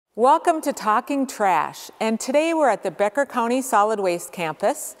Welcome to Talkin Trash, and today we're at the Becker County Solid Waste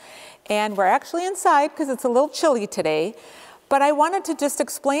Campus, and we're actually inside because it's a little chilly today, but I wanted to just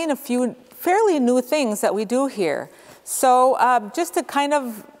explain a few fairly new things that we do here. So just to kind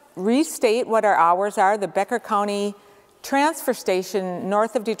of restate what our hours are, the Becker County Transfer Station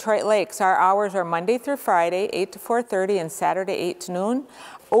north of Detroit Lakes, our hours are Monday through Friday, 8 to 4:30, and Saturday, 8 to noon.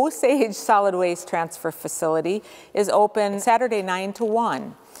 Osage Solid Waste Transfer Facility is open Saturday, 9 to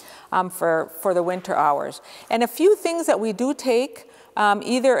 1. For the winter hours. And a few things that we do take,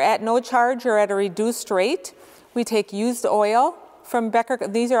 either at no charge or at a reduced rate. We take used oil from Becker,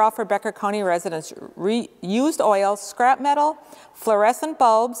 these are all for Becker County residents, used oil, scrap metal, fluorescent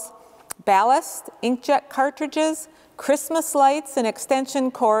bulbs, ballast, inkjet cartridges, Christmas lights and extension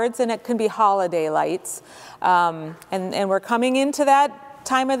cords, and it can be holiday lights. And we're coming into that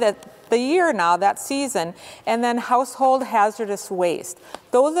time of the year now, that season, and then household hazardous waste.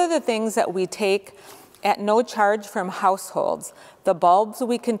 Those are the things that we take at no charge from households. The bulbs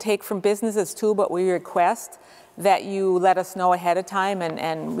we can take from businesses too, but we request that you let us know ahead of time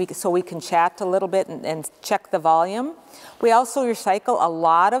so we can chat a little bit and check the volume. We also recycle a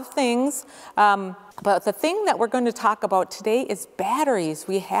lot of things, but the thing that we're going to talk about today is batteries.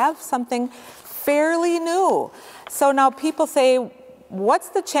 We have something fairly new. So now people say, what's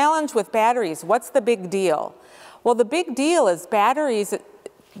the challenge with batteries? What's the big deal? Well, the big deal is batteries,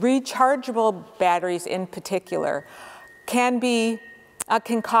 rechargeable batteries in particular, can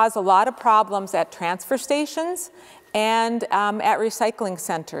cause a lot of problems at transfer stations and at recycling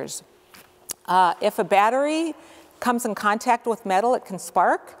centers. If a battery comes in contact with metal, it can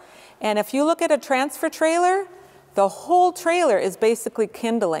spark. And if you look at a transfer trailer, the whole trailer is basically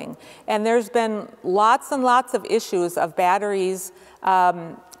kindling. And there's been lots and lots of issues of batteries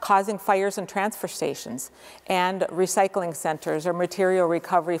causing fires in transfer stations and recycling centers or material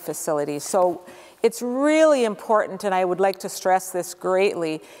recovery facilities. So it's really important, and I would like to stress this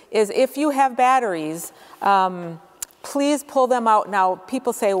greatly, is if you have batteries, please pull them out. Now,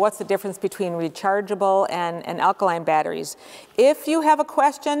 people say, what's the difference between rechargeable and alkaline batteries? If you have a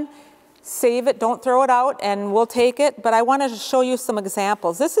question, save it, don't throw it out, and we'll take it. But I wanted to show you some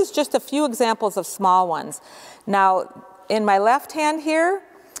examples. This is just a few examples of small ones. Now, in my left hand here,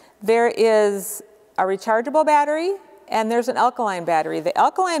 there is a rechargeable battery and there's an alkaline battery. The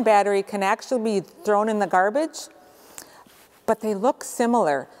alkaline battery can actually be thrown in the garbage, but they look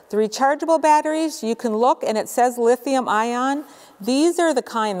similar. The rechargeable batteries, you can look and it says lithium ion. These are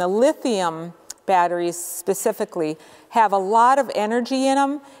the lithium batteries specifically have a lot of energy in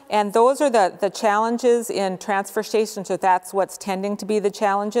them, and those are the challenges in transfer stations, so that's what's tending to be the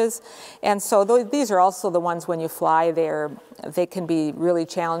challenges. And so these are also the ones when you fly they can be really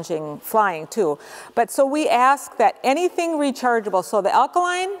challenging flying too. But so we ask that anything rechargeable, so the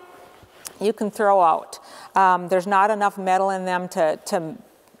alkaline, you can throw out. There's not enough metal in them to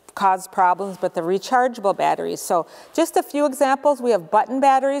cause problems, but the rechargeable batteries. So just a few examples. We have button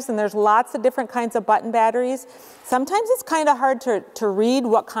batteries, and there's lots of different kinds of button batteries. Sometimes it's kind of hard to read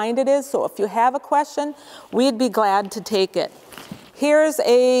what kind it is, so if you have a question, we'd be glad to take it. Here's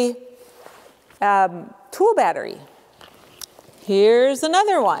a tool battery. Here's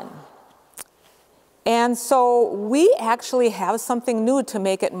another one. And so we actually have something new to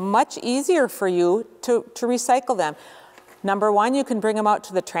make it much easier for you to recycle them. Number one, you can bring them out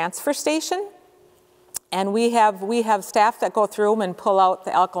to the transfer station, and we have staff that go through them and pull out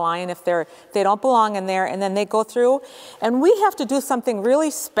the alkaline if they don't belong in there, and then they go through. And we have to do something really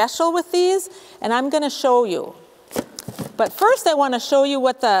special with these, and I'm going to show you. But first, I want to show you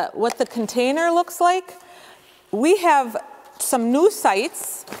what the container looks like. We have some new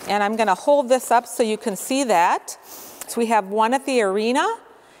sites, and I'm going to hold this up so you can see that. So we have one at the arena.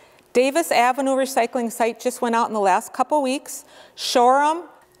 Davis Avenue recycling site just went out in the last couple weeks. Shoreham,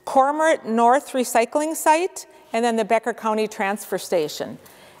 Cormorant North recycling site, and then the Becker County transfer station.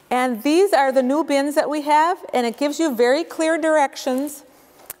 And these are the new bins that we have, and it gives you very clear directions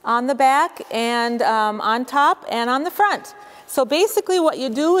on the back and on top and on the front. So basically what you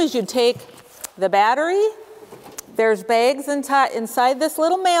do is you take the battery. There's bags inside this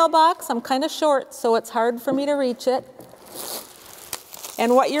little mailbox. I'm kind of short, so it's hard for me to reach it.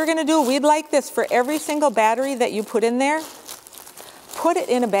 And what you're going to do, we'd like this for every single battery that you put in there. Put it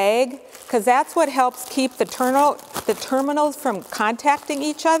in a bag, because that's what helps keep the terminals from contacting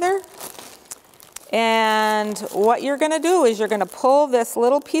each other. And what you're going to do is you're going to pull this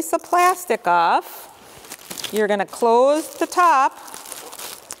little piece of plastic off. You're going to close the top,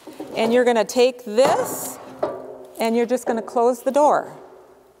 and you're going to take this, and you're just going to close the door.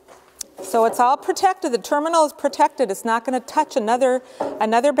 So it's all protected. The terminal is protected. It's not going to touch another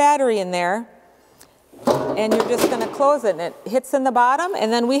battery in there. And you're just going to close it, and it hits in the bottom,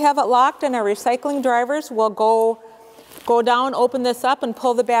 and then we have it locked, and our recycling drivers will go down, open this up, and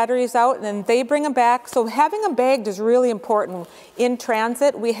pull the batteries out, and then they bring them back. So having them bagged is really important. In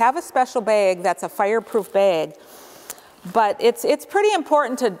transit, we have a special bag that's a fireproof bag, but it's pretty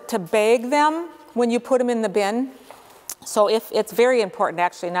important to bag them when you put them in the bin. So if it's very important,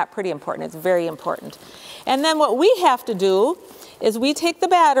 actually, not pretty important, it's very important. And then what we have to do is we take the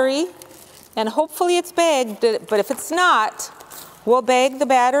battery, and hopefully it's bagged, but if it's not, we'll bag the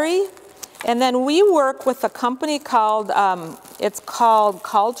battery. And then we work with a company called, it's called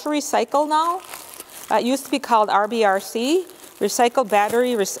Call to Recycle now. It used to be called RBRC, Rechargeable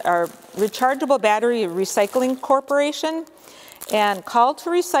Battery Recycling Corporation. And Call to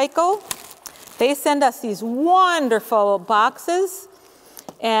Recycle, they send us these wonderful boxes,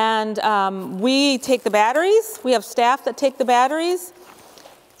 and we take the batteries. We have staff that take the batteries.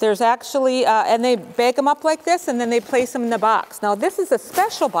 There's actually, and they bag them up like this, and then they place them in the box. Now this is a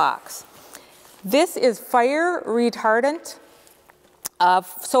special box. This is fire retardant.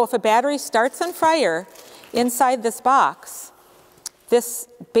 So if a battery starts on fire inside this box, this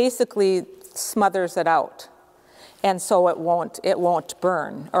basically smothers it out. And so it won't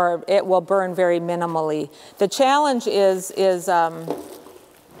burn, or it will burn very minimally. The challenge is the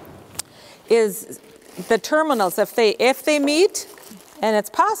terminals, if they meet, and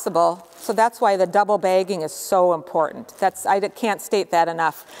it's possible, so that's why the double bagging is so important. I can't state that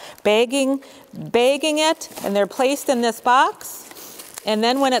enough. Bagging it, and they're placed in this box, and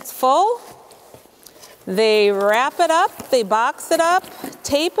then when it's full, they wrap it up, they box it up,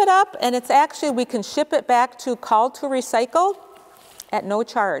 tape it up, and it's actually, we can ship it back to Call to Recycle at no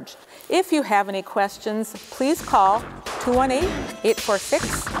charge. If you have any questions, please call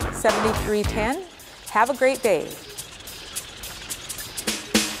 218-846-7310. Have a great day.